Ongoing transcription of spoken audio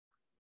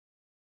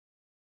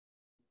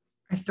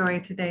Our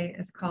story today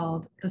is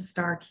called The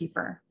Star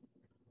Keeper.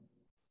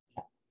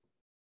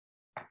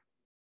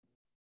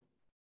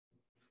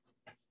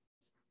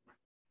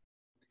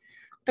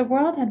 The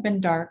world had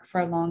been dark for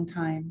a long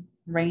time,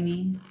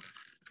 rainy,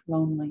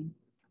 lonely,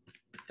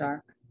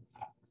 dark.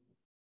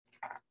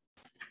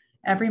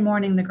 Every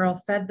morning, the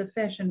girl fed the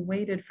fish and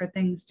waited for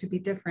things to be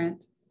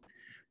different.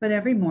 But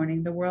every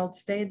morning, the world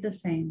stayed the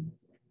same.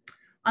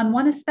 On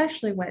one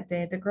especially wet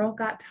day, the girl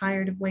got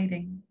tired of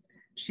waiting.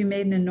 She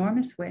made an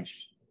enormous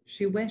wish.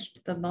 She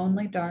wished the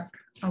lonely dark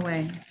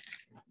away.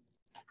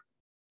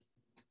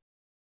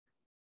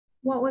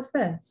 What was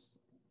this?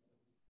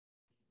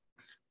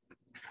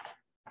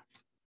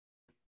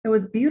 It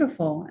was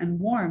beautiful and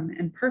warm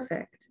and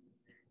perfect.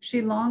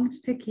 She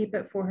longed to keep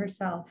it for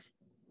herself,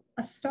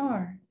 a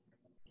star.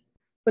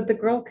 But the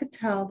girl could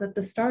tell that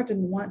the star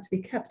didn't want to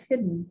be kept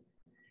hidden.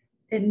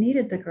 It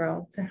needed the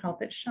girl to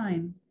help it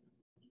shine.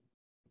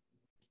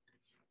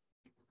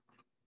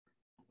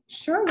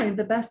 Surely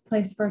the best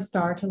place for a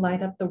star to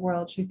light up the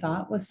world, she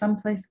thought, was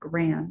someplace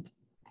grand.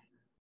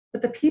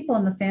 But the people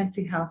in the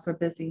fancy house were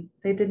busy.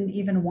 They didn't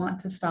even want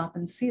to stop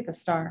and see the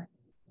star.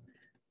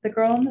 The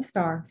girl and the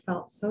star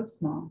felt so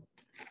small.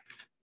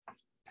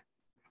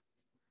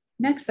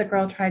 Next, the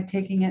girl tried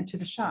taking it to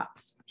the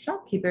shops.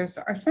 Shopkeepers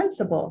are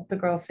sensible, the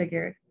girl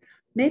figured.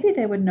 Maybe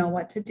they would know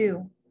what to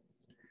do.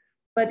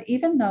 But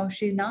even though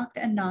she knocked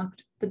and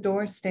knocked, the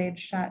door stayed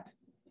shut.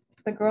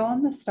 The girl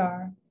and the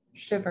star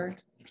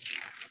shivered.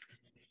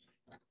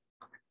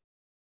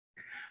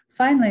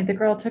 Finally, the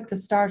girl took the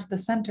star to the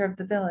center of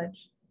the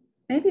village.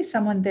 Maybe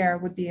someone there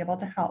would be able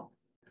to help,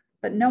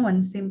 but no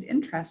one seemed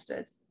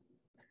interested.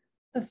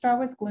 The star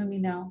was gloomy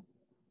now,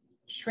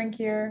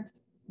 shrinkier,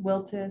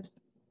 wilted.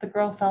 The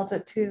girl felt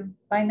it too.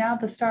 By now,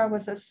 the star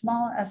was as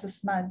small as a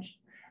smudge,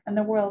 and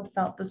the world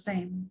felt the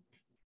same.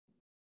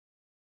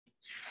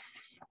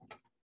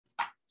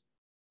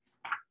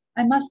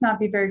 I must not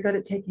be very good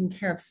at taking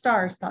care of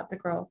stars, thought the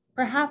girl.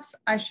 Perhaps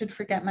I should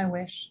forget my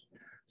wish.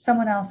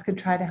 Someone else could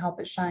try to help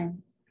it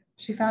shine.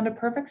 She found a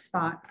perfect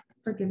spot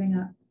for giving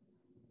up.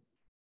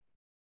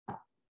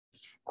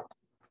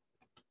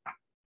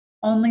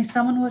 Only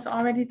someone was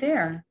already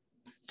there.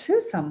 Two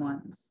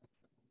someones.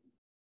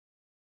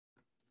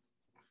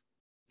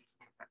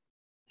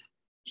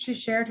 She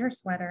shared her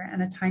sweater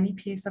and a tiny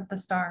piece of the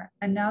star,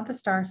 and now the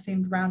star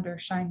seemed rounder,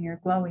 shinier,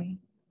 glowy.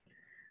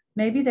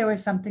 Maybe there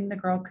was something the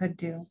girl could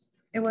do.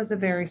 It was a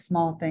very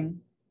small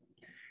thing.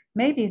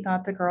 Maybe,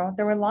 thought the girl,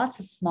 there were lots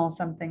of small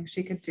somethings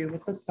she could do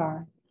with the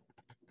star.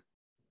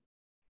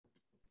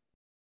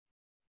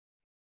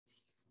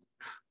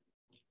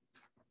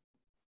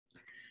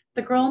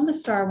 The girl and the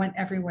star went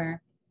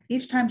everywhere.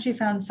 Each time she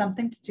found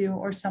something to do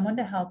or someone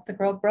to help, the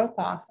girl broke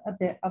off a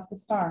bit of the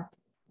star.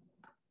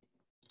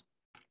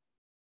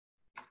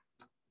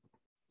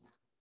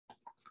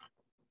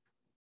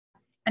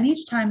 And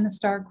each time the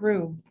star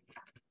grew.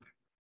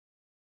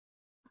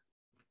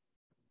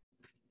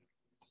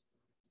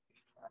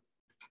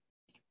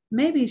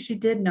 Maybe she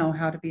did know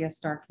how to be a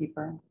star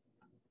keeper.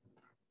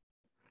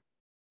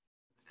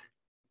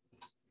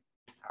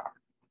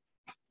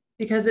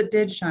 Because it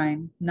did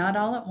shine, not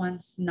all at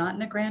once, not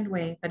in a grand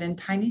way, but in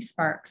tiny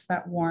sparks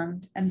that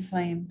warmed and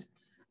flamed.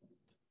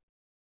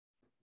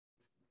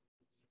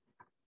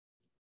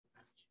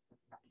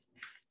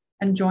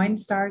 And joined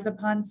stars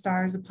upon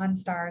stars upon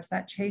stars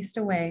that chased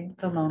away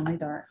the lonely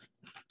dark.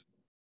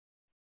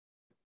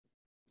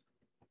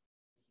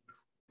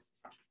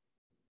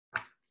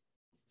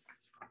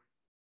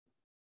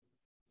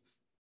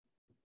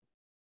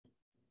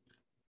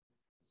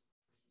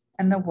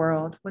 And the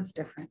world was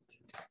different.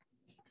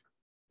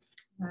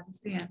 That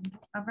is the end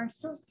of our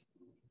story.